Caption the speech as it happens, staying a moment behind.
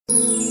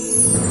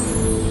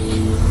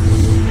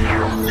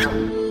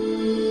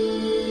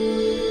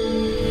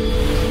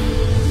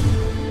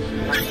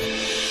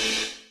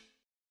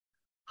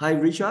Hi,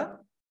 Richard.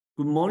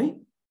 Good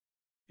morning.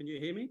 Can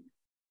you hear me?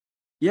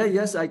 Yeah,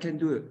 yes, I can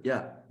do it.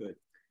 Yeah. Good.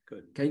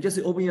 Can you just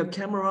open your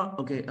camera?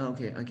 Okay, I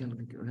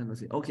can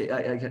see. Okay,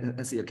 I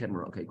can see your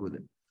camera. Okay,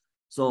 good.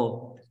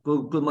 So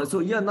good morning. So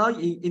you're now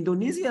in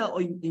Indonesia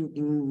or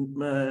in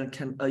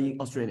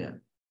Australia?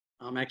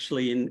 I'm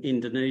actually in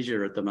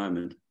Indonesia at the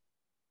moment.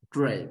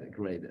 Great.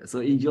 So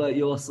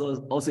you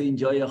also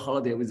enjoy your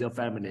holiday with your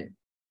family.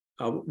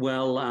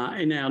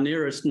 In our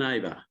nearest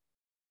neighbor.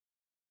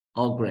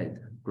 Oh, great.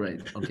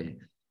 Okay.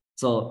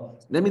 So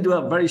let me do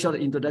a very short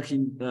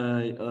introduction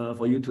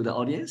for you to the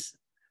audience.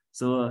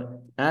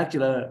 So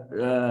actually,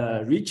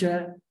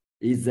 Richard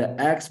is the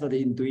expert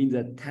in doing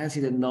the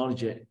tacit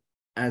knowledge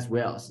as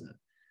well. So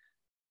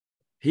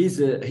he's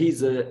doing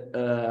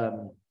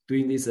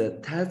this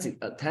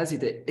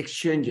tacit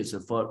exchanges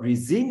for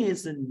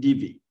resilience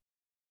living.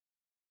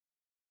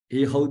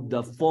 He holds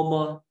the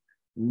former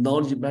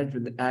knowledge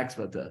management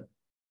expert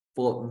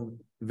for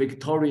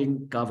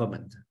Victorian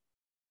government.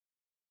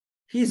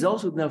 He is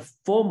also the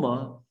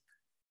former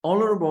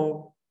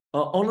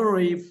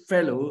honorary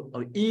fellow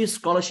of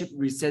e-scholarship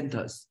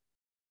centers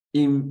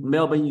in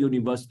Melbourne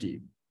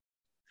University.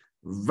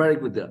 Very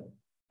good.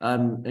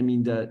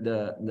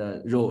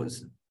 The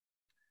roles.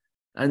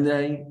 And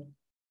then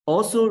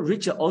also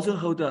Richard also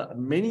holds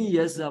many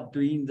years of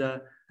doing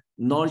the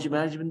knowledge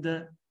management.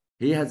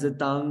 He has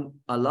done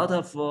a lot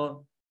of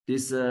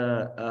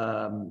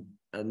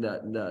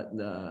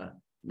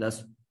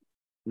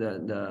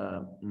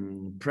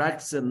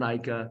practice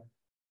like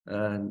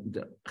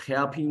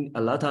helping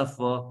a lot of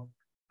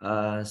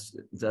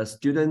the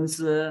students,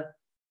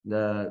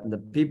 the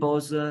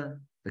peoples, the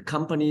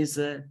companies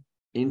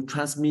in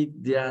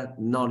transmit their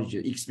knowledge,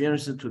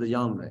 experience to the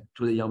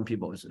young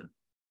people.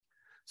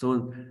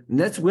 So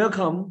let's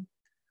welcome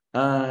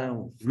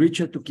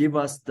Richard to give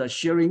us the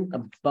sharing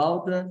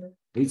about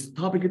his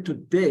topic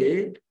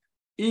today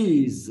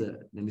is,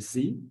 let me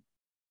see,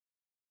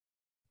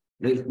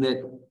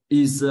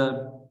 is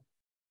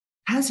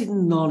tacit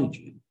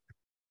knowledge,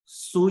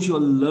 social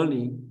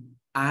learning,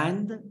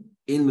 and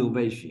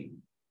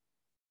innovation.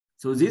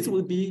 So this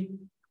will be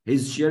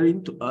his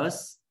sharing to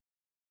us.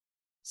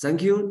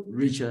 Thank you,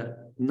 Richard.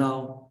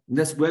 Now,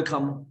 let's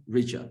welcome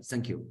Richard.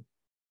 Thank you.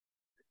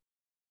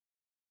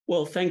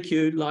 Well, thank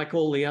you. Like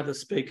all the other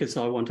speakers,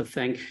 I want to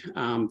thank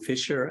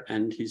Fisher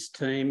and his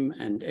team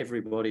and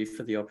everybody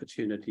for the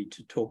opportunity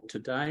to talk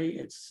today.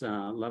 It's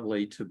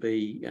lovely to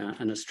be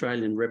an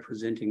Australian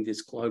representing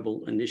this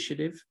global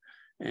initiative,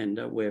 and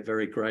we're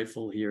very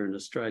grateful here in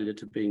Australia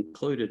to be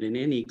included in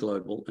any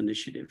global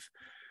initiative.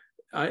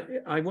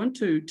 I want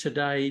to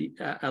today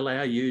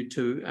allow you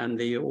to, and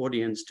the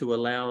audience, to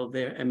allow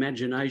their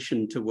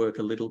imagination to work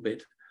a little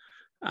bit.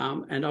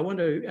 And I want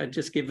to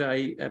just give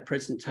a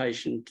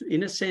presentation,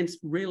 in a sense,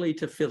 really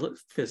to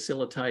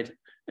facilitate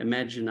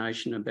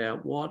imagination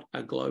about what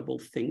a global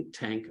think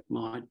tank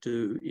might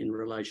do in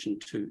relation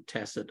to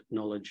tacit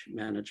knowledge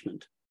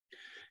management.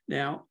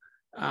 Now,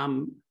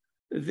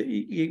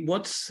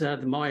 what's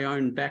my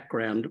own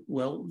background?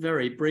 Well,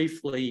 very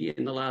briefly,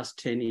 in the last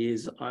 10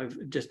 years,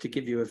 just to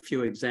give you a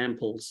few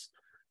examples,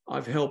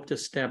 I've helped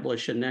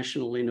establish a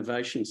national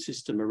innovation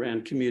system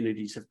around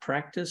communities of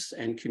practice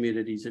and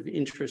communities of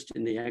interest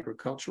in the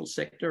agricultural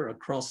sector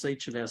across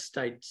each of our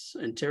states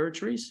and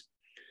territories.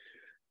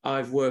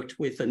 I've worked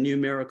with a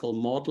numerical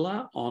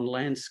modeler on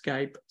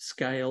landscape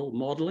scale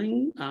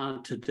modelling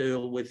to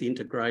deal with the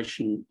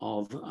integration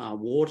of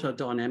water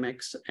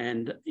dynamics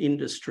and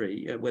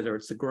industry, whether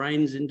it's the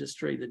grains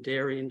industry, the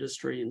dairy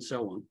industry, and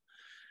so on.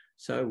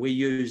 So we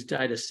use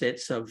data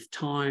sets of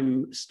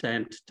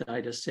time-stamped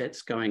data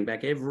sets going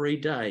back every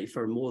day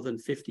for more than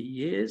 50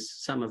 years,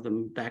 some of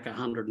them back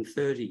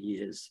 130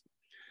 years.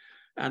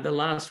 And the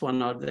last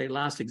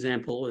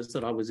example is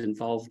that I was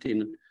involved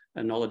in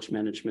a knowledge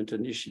management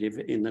initiative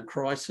in the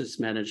crisis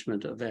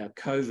management of our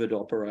COVID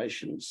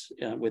operations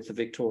with the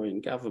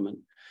Victorian government.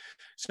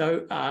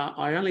 So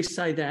I only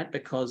say that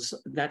because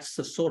that's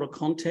the sort of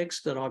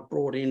context that I've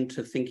brought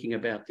into thinking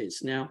about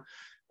this. Now,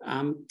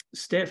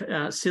 Silvani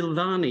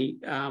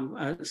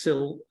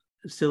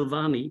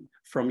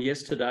from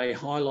yesterday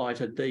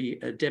highlighted the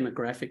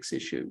demographics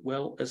issue.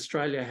 Well,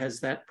 Australia has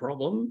that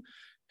problem,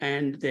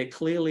 and there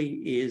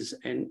clearly is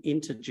an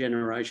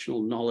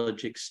intergenerational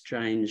knowledge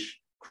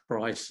exchange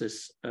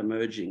crisis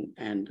emerging,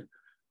 and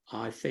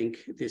I think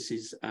this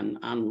is an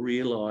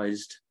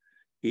unrealised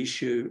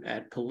issue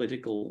at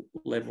political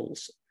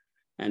levels,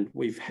 and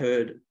we've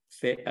heard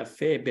a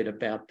fair bit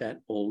about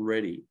that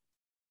already.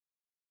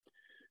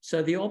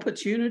 So the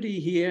opportunity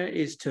here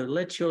is to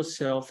let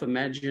yourself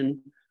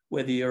imagine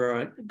whether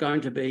you're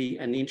going to be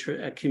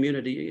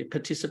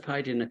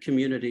participate in a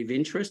community of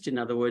interest. In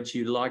other words,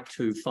 you like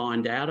to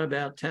find out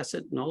about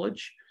tacit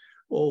knowledge,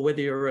 or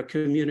whether you're a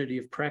community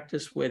of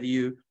practice, whether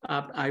you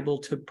are able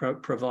to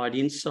provide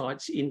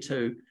insights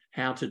into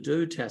how to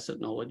do tacit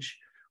knowledge.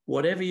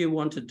 Whatever you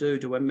want to do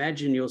to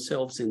imagine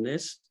yourselves in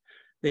this,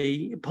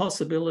 The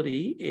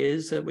possibility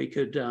is that we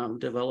could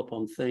develop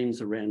on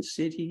themes around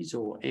cities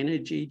or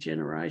energy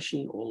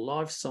generation or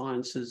life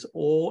sciences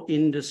or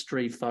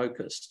industry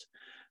focused.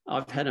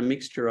 I've had a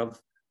mixture of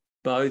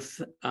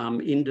both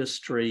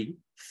industry,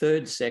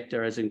 third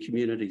sector as in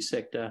community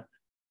sector,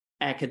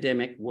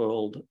 academic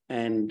world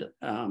and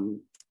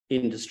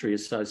industry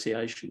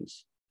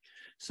associations.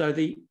 So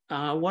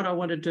what I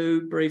want to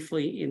do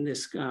briefly in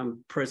this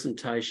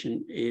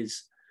presentation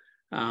is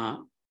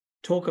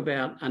talk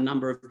about a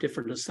number of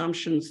different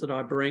assumptions that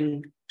I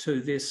bring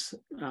to this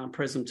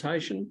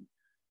presentation,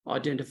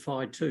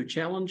 identify 2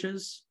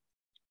 challenges,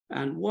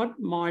 and what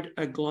might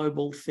a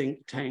global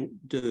think tank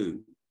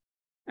do,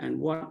 and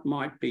what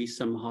might be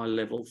some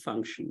high-level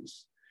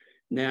functions.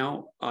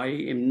 Now, I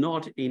am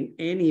not in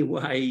any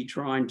way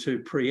trying to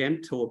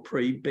preempt or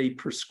be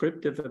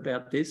prescriptive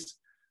about this.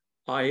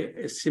 I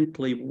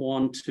simply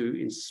want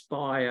to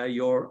inspire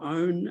your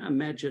own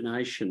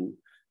imagination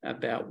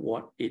about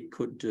what it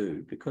could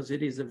do, because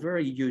it is a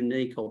very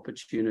unique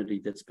opportunity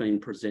that's been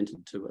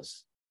presented to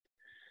us.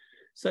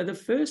 So the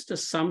first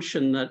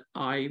assumption that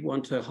I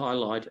want to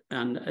highlight,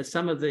 and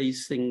some of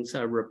these things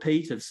are a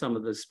repeat of some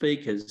of the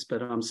speakers,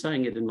 but I'm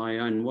saying it in my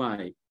own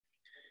way,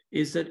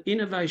 is that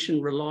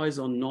innovation relies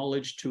on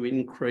knowledge to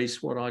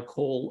increase what I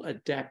call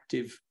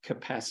adaptive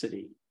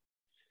capacity.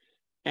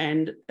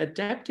 And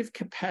adaptive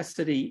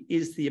capacity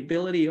is the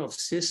ability of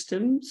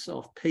systems,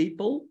 of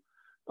people,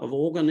 of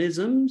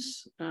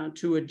organisms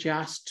to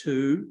adjust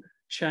to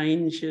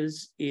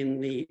changes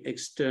in the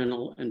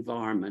external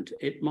environment.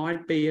 It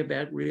might be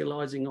about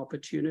realizing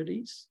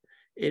opportunities.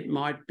 It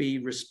might be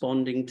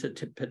responding to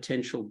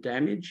potential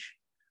damage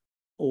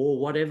or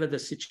whatever the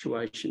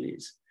situation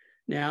is.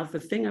 Now, the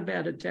thing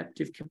about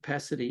adaptive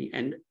capacity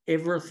and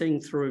everything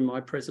through my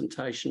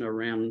presentation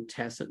around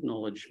tacit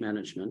knowledge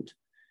management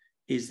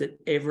is that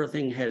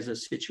everything has a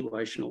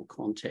situational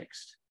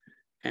context.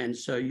 And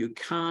so you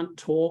can't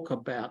talk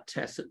about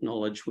tacit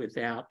knowledge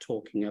without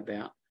talking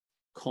about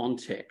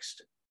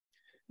context.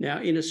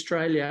 Now, in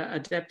Australia,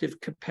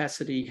 adaptive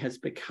capacity has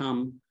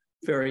become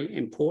very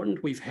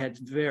important. We've had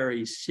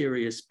very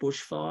serious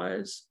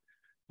bushfires.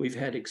 We've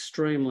had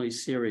extremely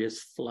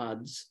serious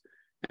floods.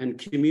 And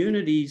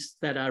communities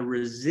that are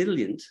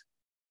resilient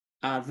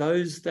are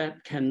those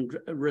that can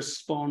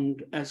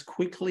respond as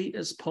quickly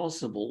as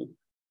possible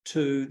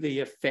to the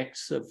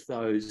effects of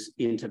those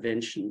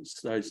interventions,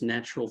 those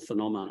natural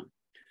phenomena.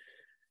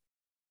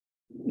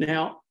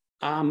 Now,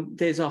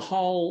 there's a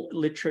whole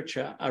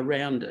literature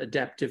around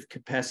adaptive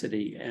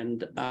capacity,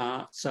 and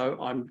so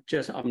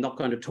I'm not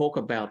going to talk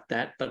about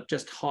that, but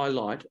just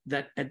highlight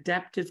that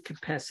adaptive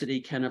capacity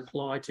can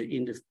apply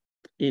to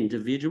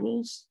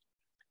individuals,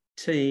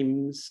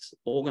 teams,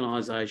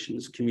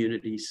 organisations,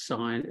 communities,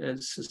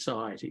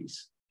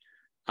 societies.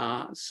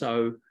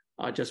 So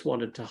I just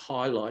wanted to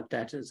highlight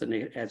that as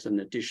an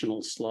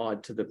additional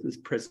slide to the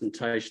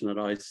presentation that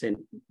I sent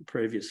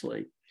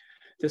previously.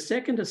 The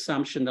second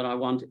assumption that I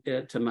want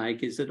to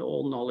make is that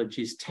all knowledge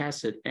is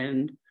tacit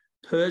and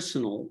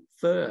personal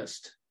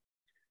first,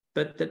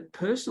 but that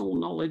personal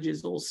knowledge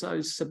is also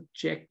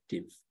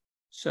subjective.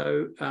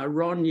 So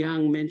Ron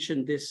Young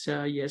mentioned this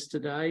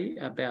yesterday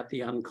about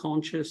the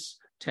unconscious,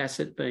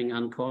 tacit being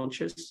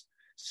unconscious,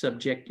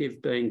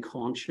 subjective being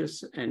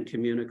conscious and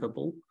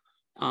communicable,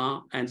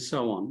 and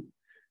so on.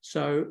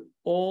 So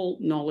all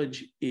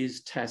knowledge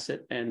is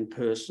tacit and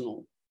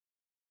personal.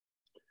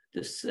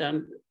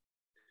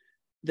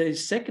 The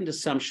second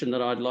assumption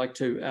that I'd like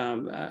to,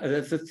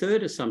 the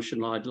third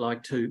assumption I'd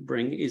like to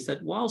bring is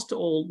that whilst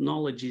all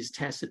knowledge is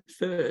tacit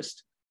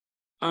first,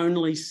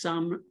 only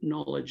some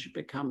knowledge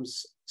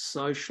becomes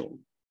social.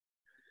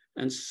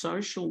 And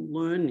social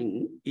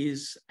learning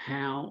is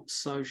how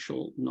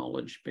social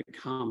knowledge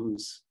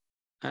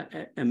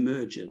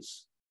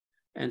emerges.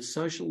 And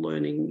social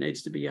learning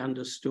needs to be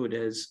understood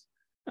as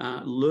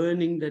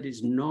learning that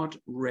is not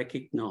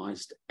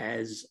recognised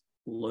as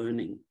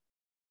learning.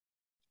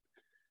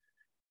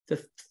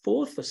 The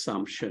fourth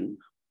assumption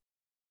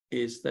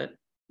is that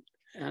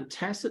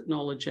tacit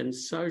knowledge and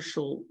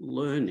social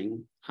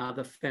learning are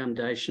the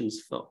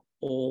foundations for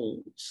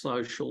all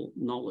social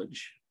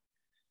knowledge.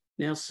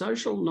 Now,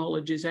 social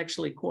knowledge is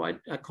actually quite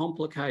a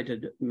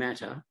complicated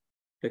matter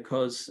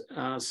because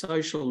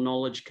social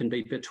knowledge can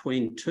be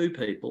between 2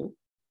 people,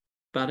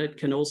 but it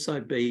can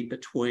also be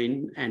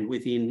between and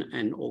within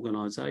an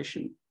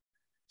organisation.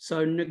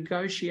 So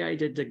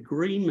negotiated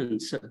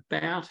agreements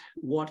about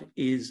what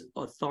is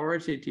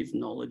authoritative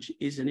knowledge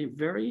is a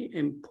very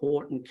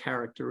important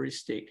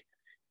characteristic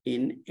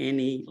in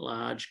any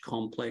large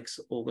complex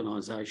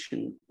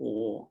organisation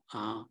or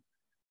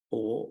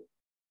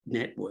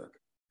network.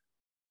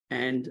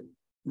 And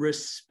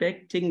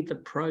respecting the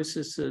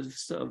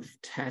processes of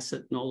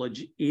tacit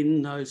knowledge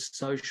in those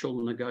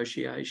social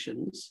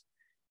negotiations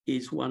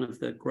is one of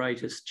the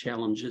greatest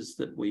challenges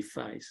that we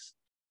face.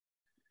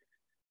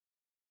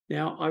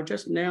 Now, I'll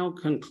just now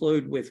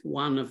conclude with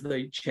one of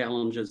the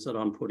challenges that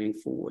I'm putting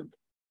forward.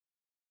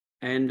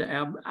 And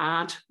our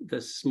Art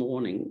this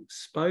morning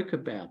spoke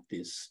about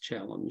this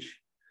challenge.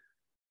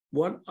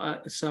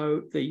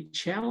 So the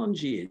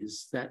challenge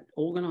is that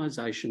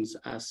organizations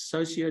are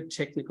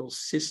socio-technical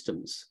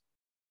systems,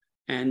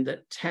 and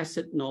that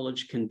tacit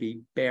knowledge can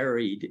be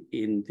buried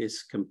in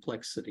this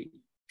complexity.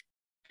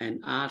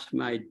 And Art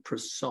made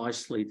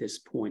precisely this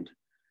point.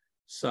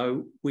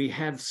 So we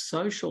have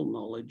social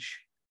knowledge,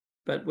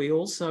 but we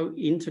also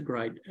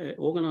integrate,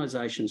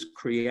 organizations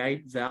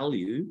create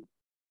value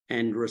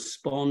and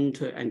respond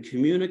to and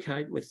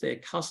communicate with their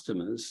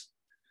customers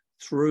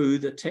through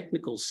the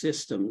technical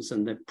systems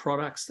and the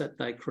products that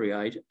they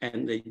create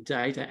and the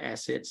data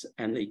assets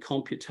and the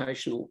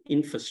computational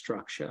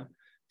infrastructure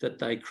that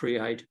they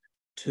create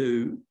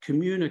to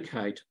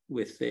communicate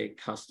with their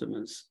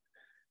customers.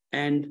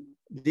 And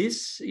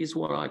this is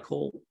what I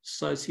call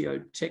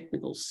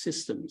socio-technical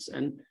systems.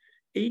 And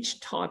each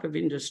type of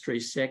industry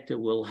sector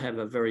will have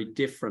a very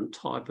different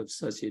type of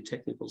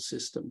socio-technical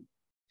system.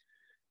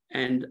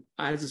 And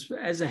as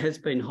has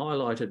been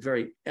highlighted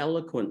very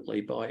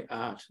eloquently by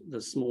Art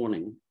this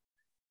morning,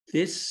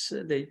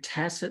 the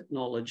tacit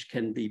knowledge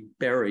can be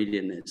buried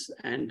in this.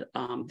 And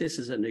this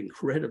is an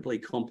incredibly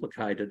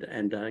complicated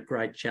and a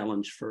great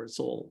challenge for us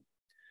all.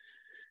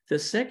 The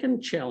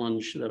second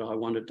challenge that I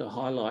wanted to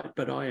highlight,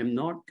 but I am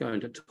not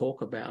going to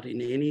talk about in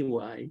any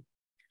way,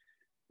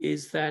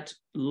 is that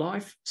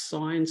life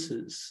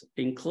sciences,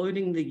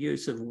 including the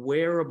use of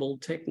wearable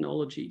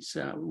technologies,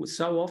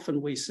 so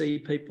often we see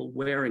people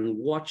wearing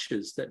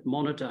watches that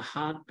monitor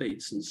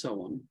heartbeats and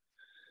so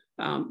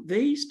on.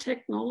 These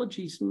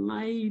technologies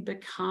may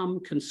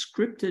become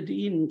conscripted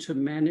in to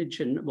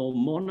manage or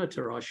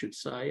monitor, I should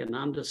say, and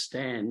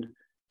understand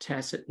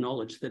tacit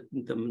knowledge, that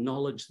the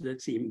knowledge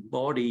that's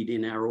embodied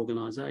in our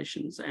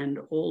organizations. And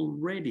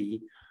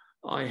already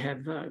I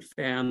have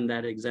found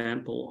that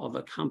example of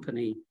a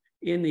company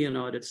in the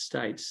United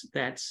States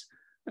that's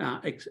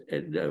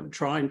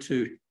trying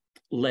to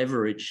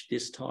leverage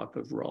this type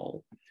of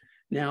role.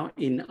 Now,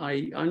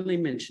 I only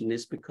mention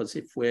this because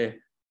if we're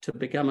to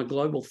become a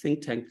global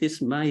think tank,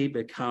 this may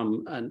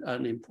become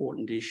an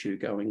important issue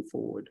going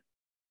forward.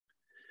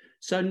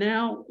 So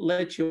now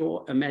let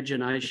your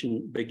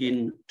imagination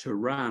begin to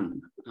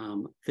run.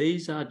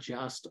 These are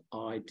just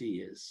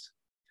ideas.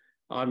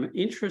 I'm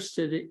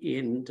interested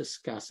in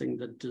discussing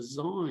the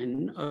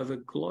design of a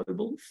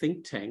global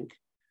think tank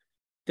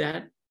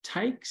that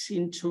takes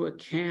into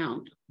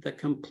account the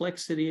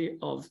complexity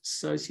of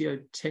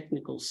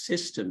socio-technical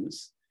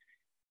systems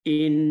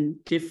in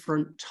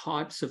different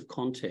types of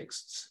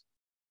contexts.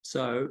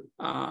 So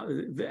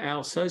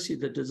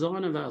the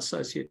design of our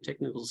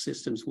socio-technical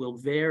systems will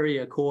vary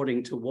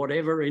according to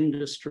whatever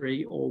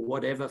industry or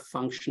whatever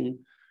function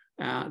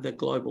the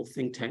global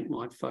think tank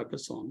might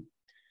focus on.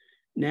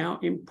 Now,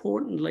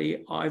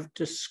 importantly, I've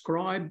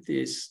described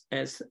this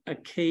as a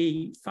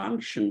key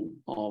function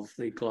of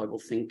the global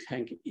think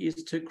tank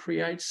is to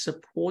create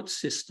support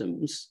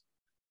systems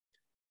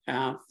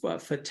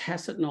for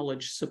tacit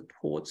knowledge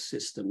support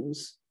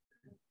systems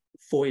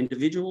for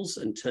individuals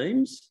and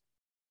teams,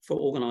 for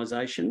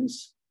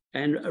organizations.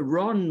 And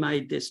Ron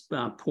made this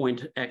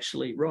point,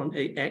 actually, Ron,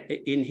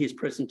 in his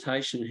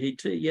presentation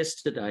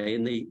yesterday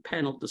in the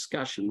panel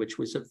discussion, which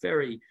was a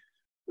very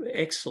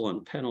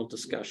excellent panel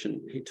discussion.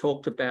 He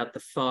talked about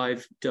the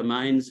 5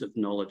 domains of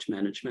knowledge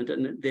management,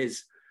 and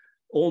there's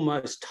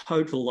almost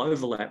total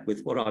overlap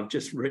with what I've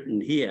just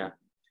written here.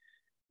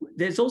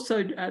 There's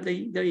also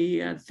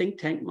the think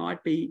tank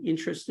might be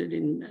interested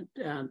in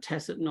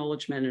tacit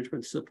knowledge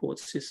management support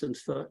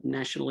systems for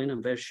national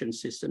innovation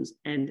systems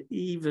and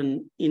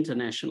even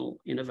international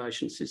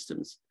innovation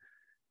systems.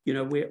 You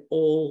know, we're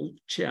all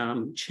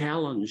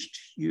challenged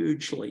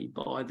hugely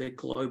by the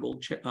global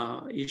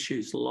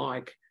issues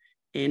like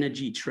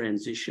energy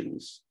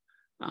transitions.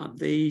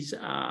 These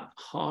are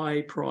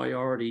high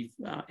priority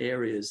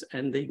areas,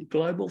 and the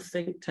global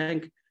think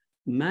tank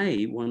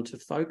may want to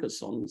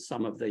focus on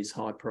some of these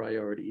high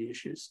priority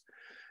issues.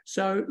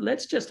 So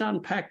let's just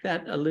unpack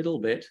that a little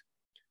bit.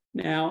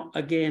 Now,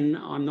 again,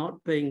 I'm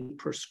not being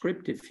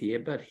prescriptive here,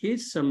 but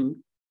here's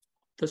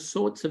the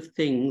sorts of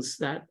things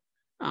that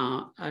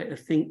a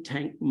think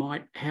tank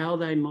how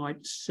they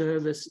might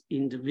service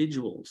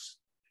individuals.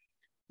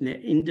 Now,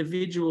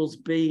 individuals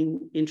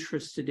being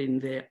interested in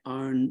their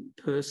own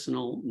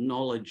personal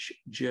knowledge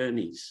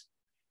journeys,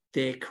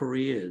 their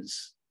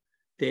careers,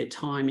 their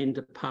time in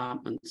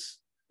departments,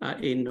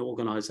 in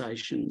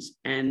organizations,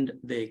 and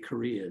their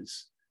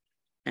careers.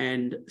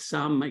 And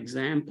some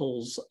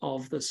examples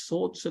of the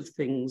sorts of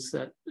things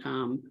that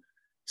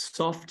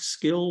soft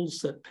skills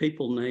that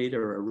people need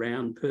are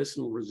around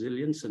personal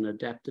resilience and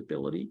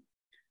adaptability.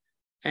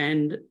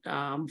 And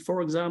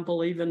for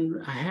example,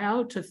 even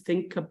how to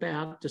think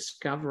about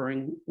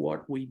discovering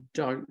what we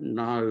don't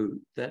know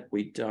that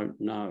we don't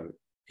know.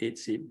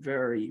 It's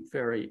very,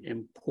 very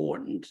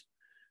important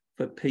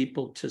for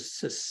people to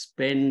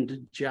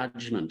suspend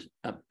judgment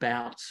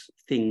about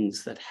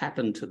things that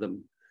happen to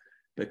them,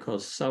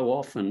 because so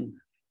often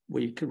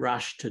we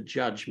rush to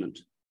judgment.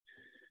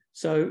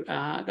 So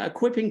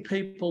equipping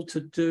people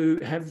to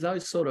have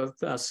those sort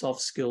of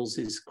soft skills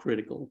is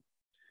critical.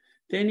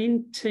 Then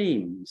in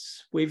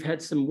teams, we've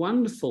had some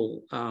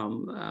wonderful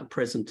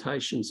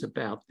presentations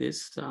about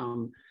this.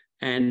 For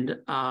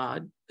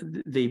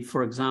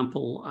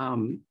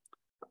example,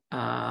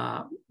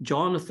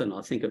 Jonathan,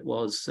 I think it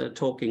was,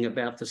 talking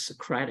about the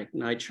Socratic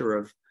nature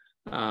of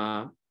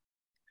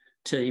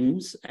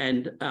teams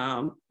and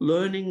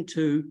learning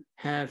to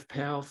have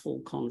powerful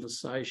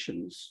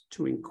conversations,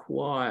 to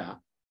inquire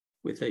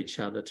with each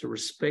other, to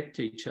respect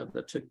each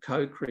other, to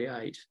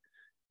co-create,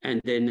 and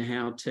then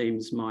how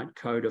teams might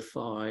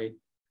codify,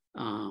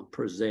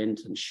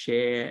 present and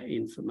share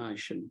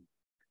information.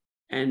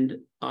 And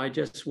I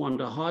just want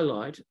to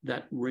highlight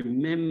that,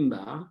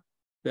 remember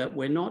that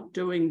we're not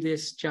doing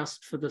this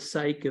just for the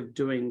sake of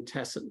doing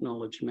tacit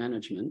knowledge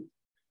management.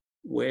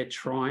 We're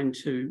trying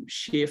to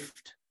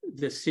shift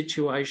the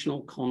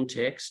situational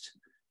context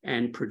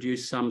and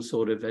produce some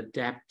sort of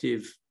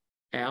adaptive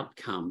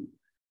outcome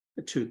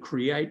to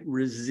create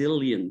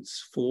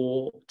resilience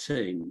for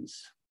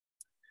teams.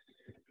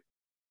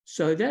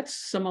 So that's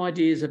some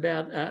ideas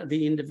about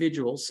the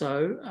individual.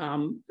 So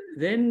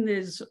then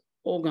there's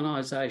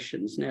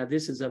organisations. Now,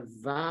 this is a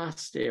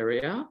vast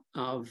area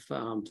of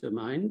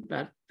domain,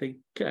 but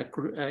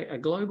a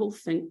global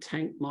think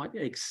tank might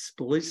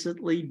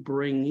explicitly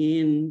bring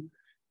in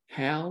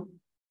how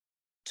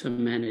to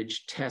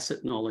manage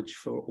tacit knowledge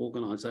for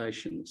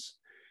organisations.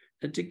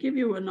 And to give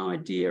you an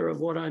idea of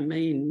what I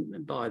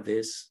mean by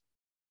this,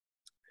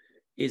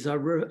 is I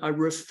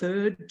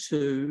referred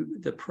to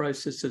the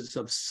processes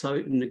of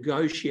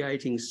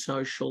negotiating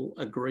social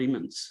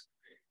agreements.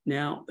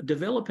 Now,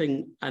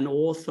 developing an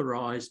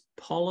authorised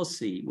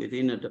policy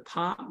within a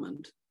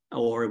department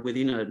or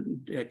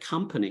within a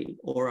company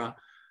or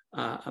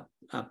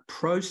a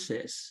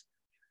process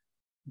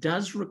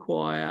does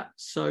require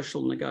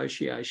social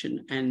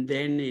negotiation, and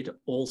then it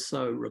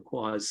also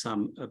requires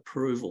some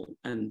approval.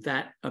 And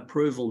that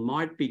approval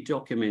might be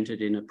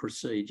documented in a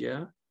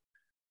procedure,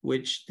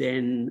 which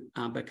then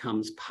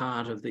becomes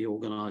part of the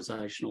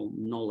organisational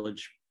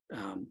knowledge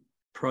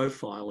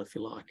profile, if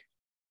you like.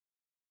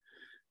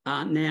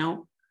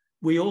 Now,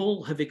 we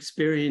all have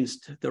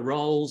experienced the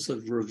roles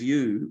of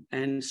review,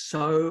 and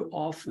so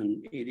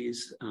often it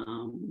is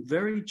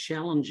very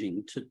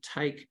challenging to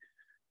take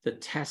the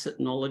tacit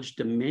knowledge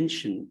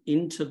dimension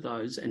into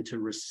those and to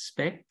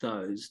respect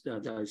those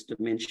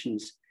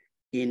dimensions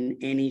in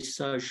any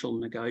social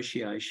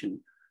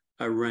negotiation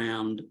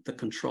around the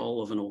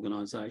control of an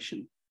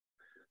organisation.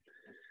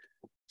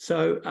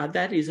 So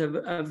that is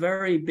a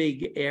very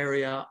big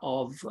area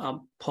of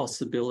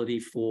possibility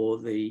for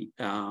the,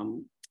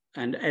 and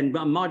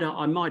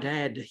I might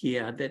add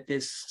here that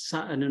there's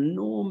an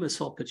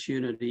enormous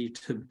opportunity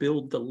to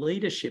build the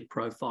leadership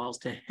profiles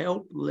to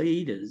help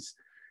leaders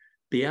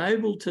be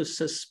able to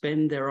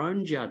suspend their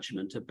own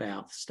judgment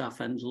about stuff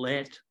and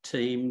let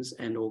teams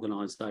and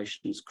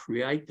organisations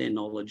create their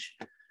knowledge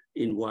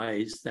in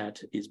ways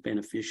that is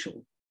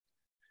beneficial.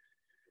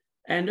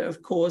 And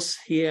of course,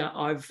 here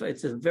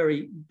it's a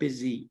very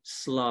busy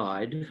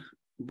slide,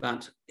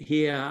 but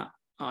here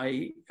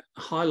I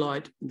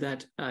highlight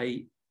that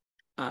a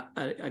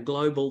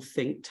global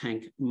think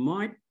tank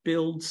might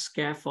build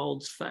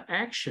scaffolds for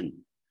action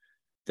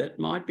that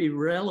might be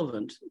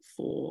relevant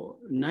for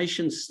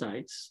nation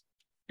states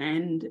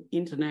and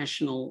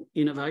international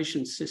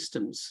innovation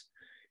systems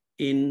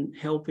in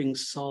helping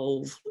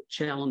solve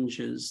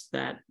challenges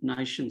that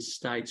nation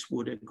states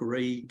would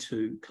agree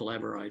to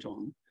collaborate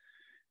on.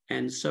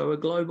 And so a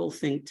global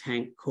think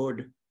tank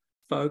could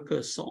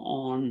focus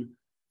on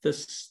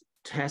the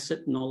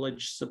tacit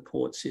knowledge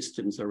support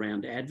systems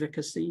around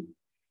advocacy,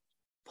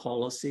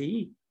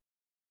 policy,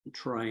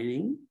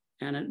 training,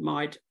 and it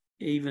might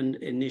even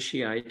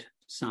initiate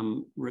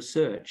some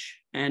research.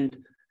 And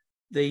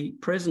the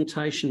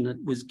presentation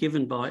that was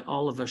given by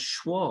Oliver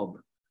Schwab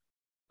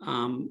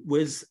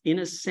was, in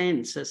a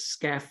sense, a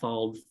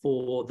scaffold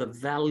for the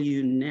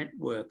value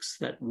networks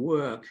that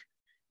work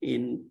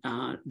in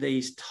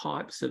these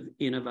types of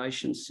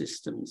innovation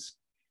systems.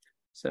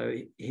 So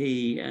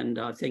he and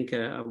I think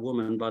a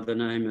woman by the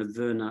name of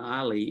Verna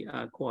Ali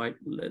are quite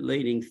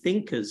leading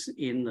thinkers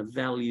in the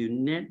value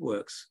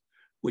networks,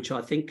 which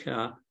I think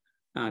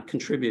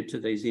contribute to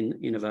these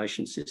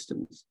innovation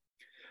systems.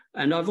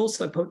 And I've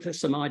also put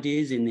some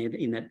ideas in there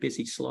in that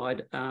busy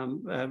slide.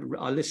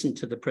 I listened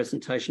to the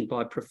presentation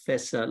by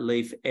Professor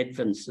Leif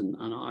Edvindsen,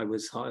 and I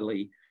was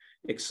highly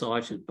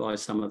excited by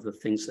some of the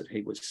things that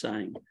he was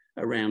saying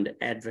around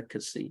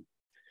advocacy.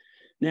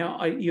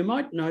 Now, you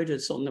might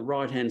notice on the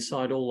right-hand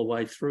side all the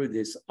way through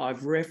this,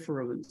 I've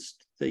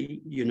referenced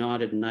the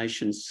United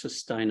Nations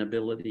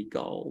sustainability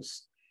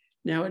goals.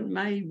 Now, it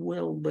may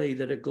well be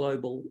that a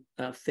global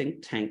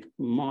think tank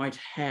might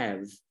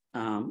have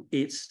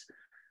its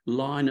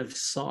line of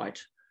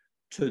sight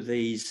to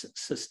these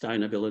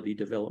sustainability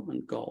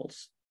development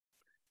goals.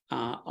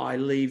 I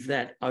leave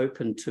that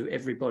open to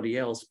everybody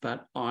else,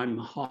 but I'm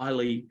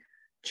highly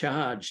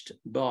charged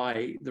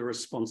by the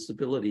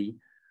responsibility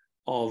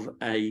of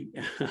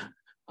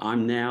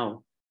I'm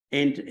now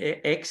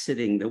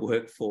exiting the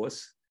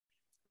workforce,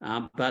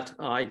 but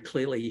I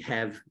clearly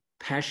have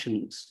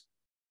passions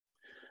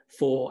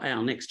for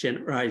our next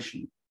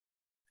generation.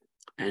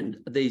 And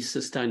these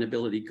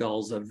sustainability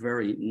goals are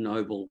very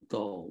noble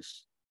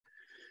goals.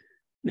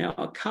 Now,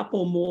 a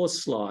couple more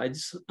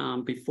slides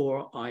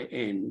before I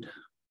end.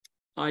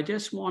 I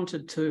just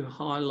wanted to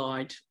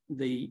highlight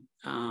in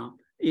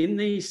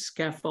these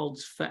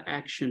scaffolds for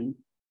action,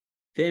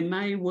 there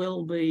may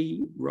well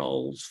be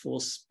roles for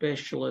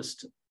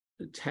specialist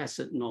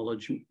tacit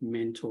knowledge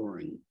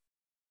mentoring.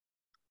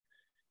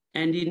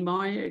 And in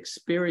my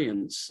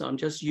experience, I'm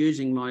just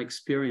using my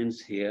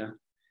experience here,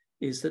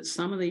 is that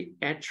some of the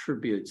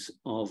attributes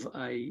of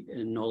a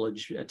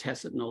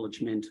tacit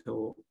knowledge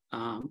mentor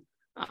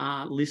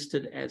are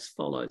listed as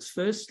follows.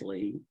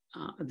 Firstly,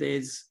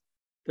 there's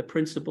the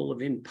principle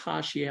of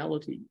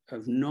impartiality,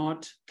 of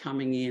not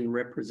coming in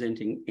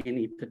representing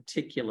any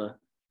particular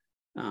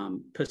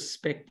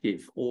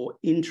perspective or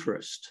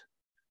interest.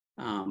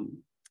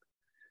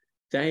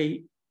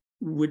 They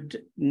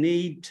would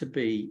need to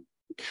be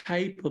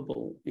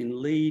capable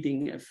in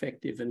leading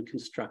effective and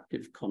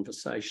constructive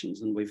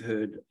conversations. And we've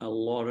heard a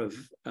lot of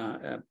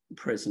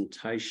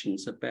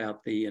presentations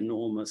about the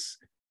enormous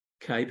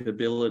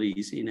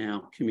capabilities in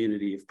our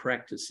community of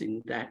practice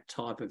in that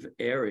type of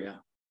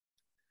area.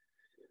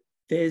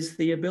 There's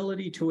the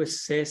ability to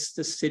assess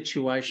the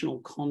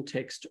situational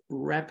context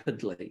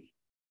rapidly.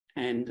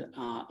 And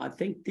I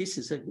think this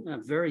is a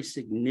very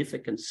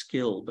significant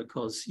skill,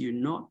 because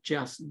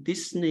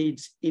this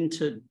needs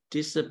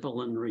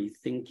interdisciplinary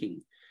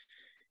thinking.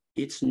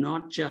 It's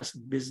not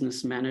just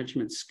business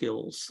management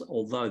skills,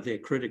 although they're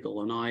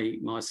critical, and I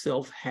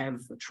myself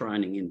have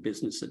training in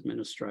business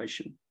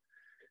administration,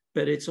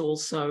 but it's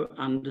also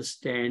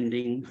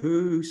understanding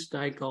who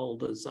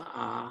stakeholders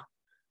are,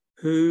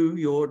 who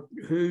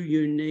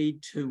you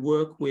need to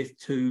work with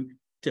to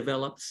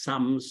develop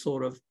some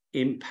sort of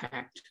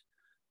impact,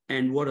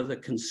 and what are the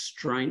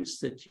constraints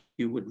that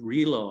you would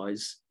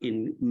realise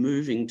in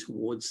moving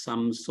towards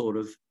some sort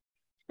of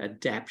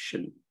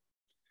adaptation.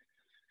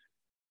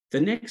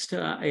 The next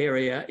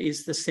area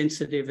is the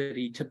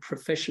sensitivity to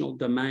professional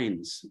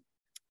domains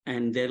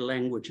and their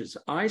languages.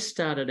 I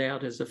started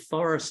out as a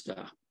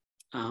forester,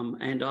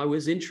 and I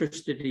was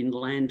interested in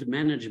land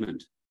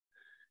management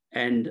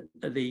and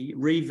the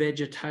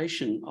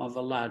revegetation of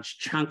large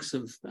chunks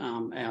of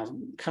our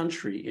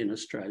country in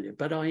Australia.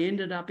 But I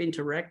ended up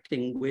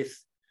interacting with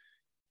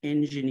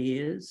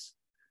engineers,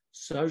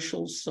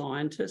 social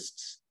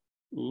scientists,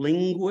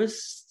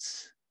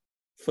 linguists,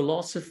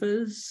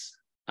 philosophers,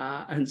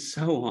 and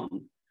so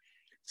on.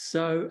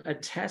 So a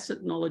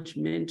tacit knowledge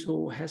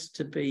mentor has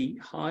to be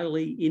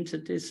highly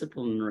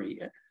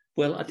interdisciplinary.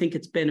 Well, I think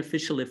it's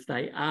beneficial if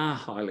they are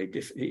highly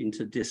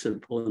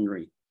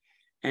interdisciplinary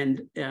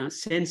and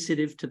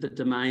sensitive to the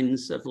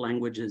domains of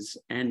languages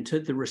and to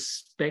the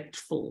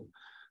respectful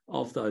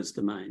of those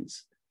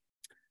domains.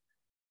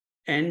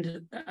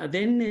 And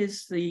then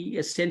there's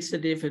the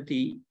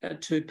sensitivity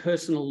to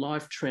personal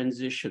life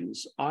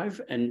transitions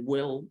and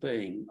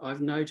well-being.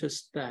 I've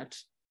noticed that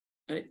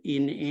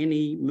in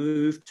any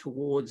move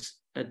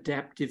towards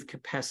adaptive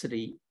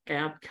capacity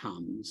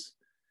outcomes,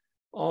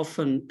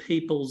 often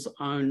people's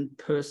own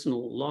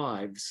personal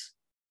lives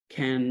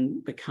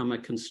can become a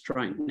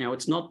constraint. Now,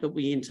 it's not that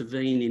we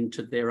intervene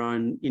into their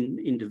own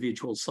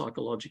individual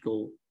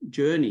psychological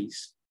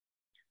journeys,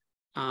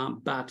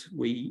 but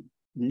we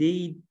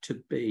need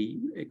to be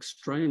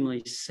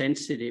extremely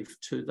sensitive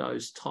to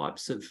those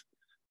types of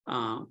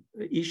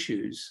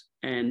issues,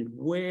 and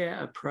where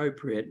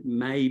appropriate,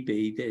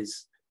 maybe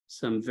there's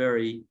some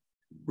very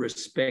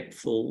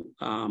respectful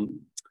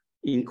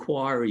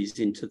inquiries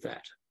into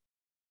that.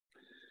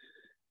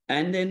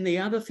 And then the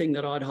other thing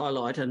that I'd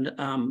highlight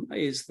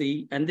is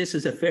and this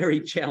is a very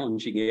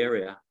challenging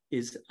area,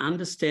 is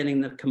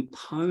understanding the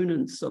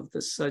components of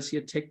the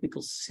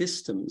socio-technical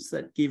systems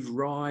that give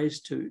rise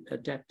to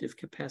adaptive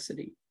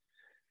capacity.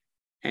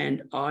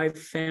 And I've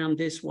found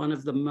this one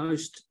of the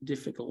most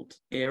difficult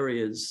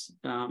areas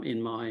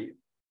in my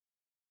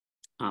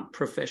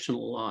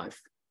professional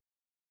life.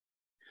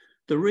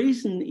 The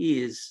reason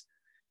is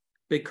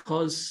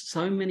because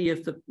so many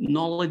of the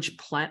knowledge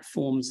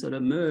platforms that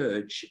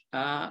emerge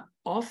are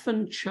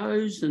often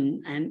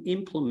chosen and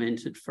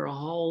implemented for a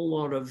whole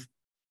lot of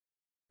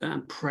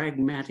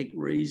pragmatic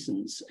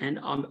reasons. And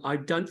I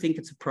don't think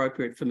it's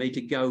appropriate for me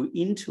to go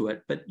into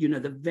it, but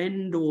the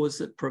vendors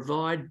that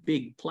provide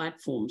big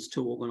platforms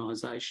to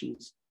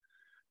organisations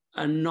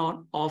are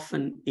not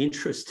often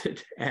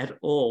interested at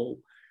all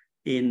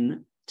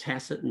in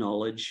tacit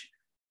knowledge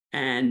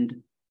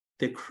and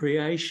the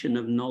creation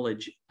of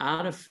knowledge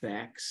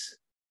artefacts,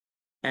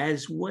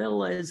 as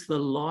well as the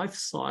life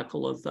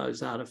cycle of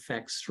those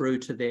artefacts through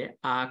to their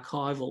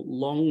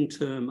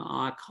long-term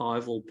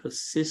archival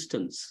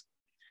persistence.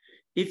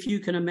 If you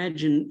can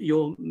imagine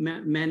you're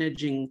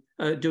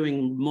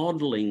doing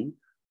modelling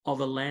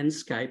of a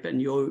landscape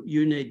and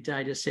you need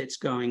data sets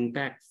going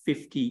back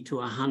 50 to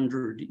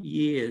 100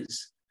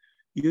 years,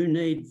 you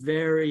need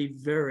very,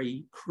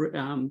 very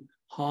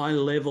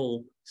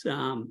high-level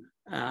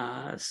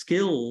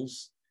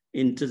skills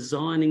in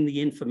designing the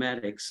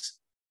informatics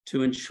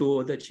to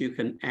ensure that you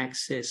can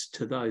access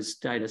to those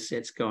data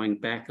sets going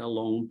back a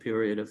long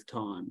period of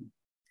time.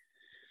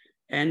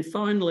 And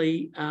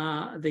finally,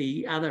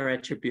 the other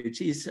attributes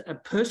is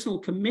personal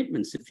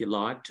commitments, if you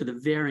like, to the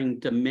varying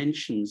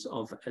dimensions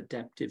of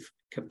adaptive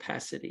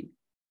capacity.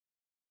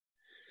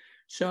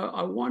 So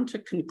I want to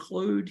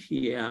conclude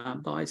here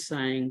by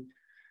saying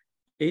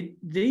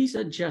these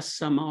are just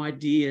some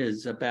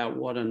ideas about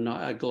what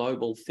a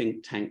global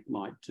think tank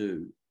might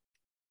do.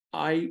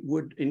 I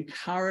would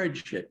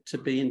encourage it to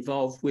be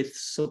involved with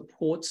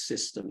support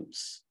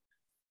systems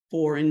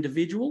for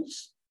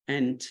individuals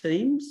and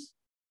teams,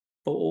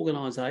 for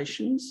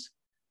organisations,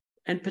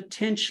 and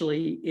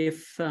potentially,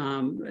 if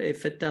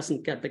it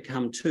doesn't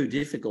become too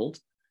difficult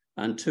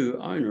and too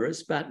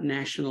onerous, but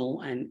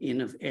national and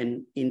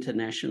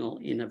international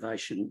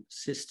innovation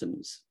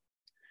systems.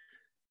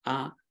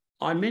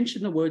 I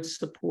mention the word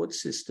support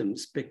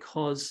systems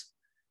because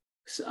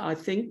I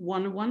think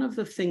one of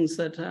the things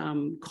that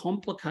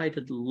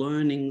complicated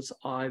learnings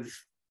I've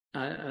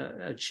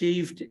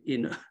achieved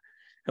in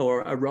or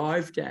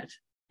arrived at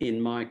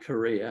in my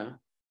career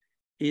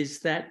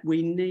is that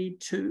we need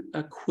to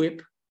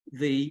equip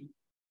the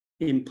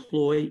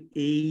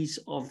employees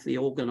of the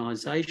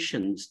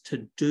organisations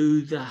to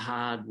do the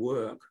hard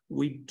work.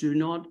 We do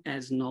not,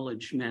 as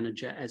knowledge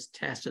manager, as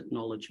tacit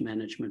knowledge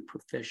management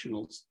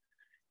professionals,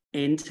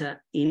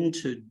 enter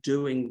into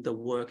doing the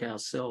work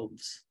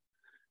ourselves.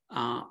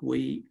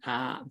 We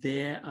are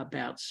there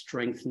about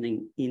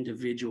strengthening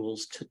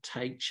individuals to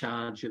take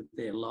charge of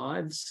their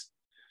lives,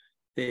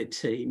 their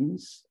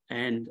teams,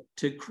 and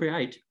to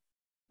create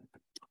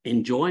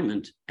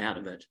enjoyment out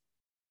of it.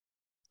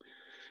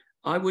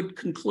 I would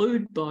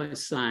conclude by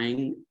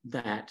saying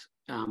that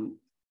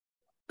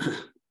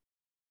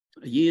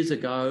years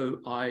ago,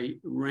 I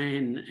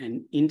ran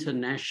an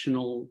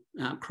international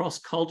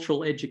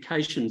cross-cultural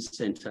education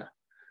centre.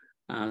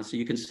 So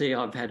you can see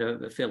I've had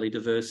a fairly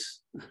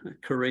diverse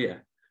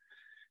career.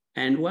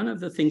 And one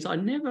of the things I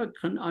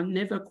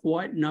never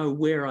quite know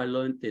where I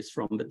learned this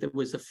from, but there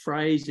was a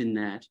phrase in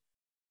that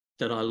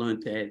I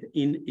learned there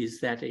is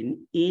that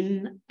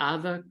in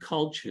other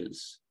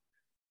cultures,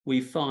 we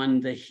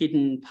find the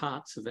hidden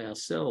parts of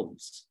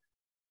ourselves.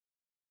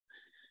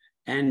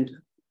 And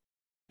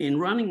in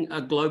running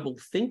a global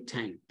think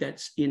tank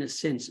that's in a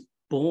sense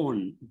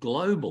born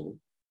global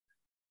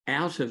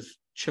out of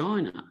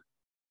China,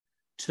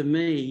 to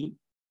me,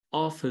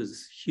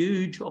 offers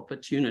huge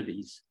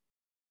opportunities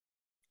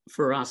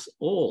for us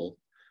all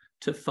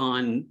to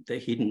find the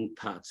hidden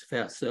parts of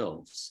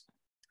ourselves.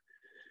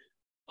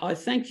 I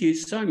thank you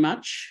so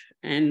much,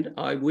 and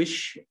I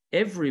wish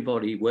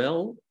everybody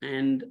well,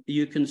 and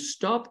you can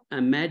stop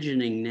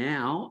imagining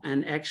now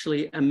and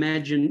actually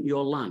imagine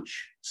your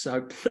lunch.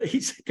 So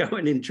please go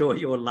and enjoy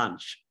your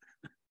lunch.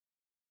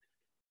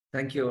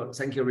 Thank you,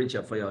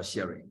 Richard, for your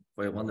sharing,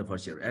 for your wonderful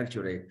sharing.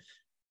 Actually,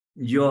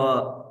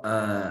 your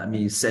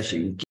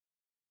session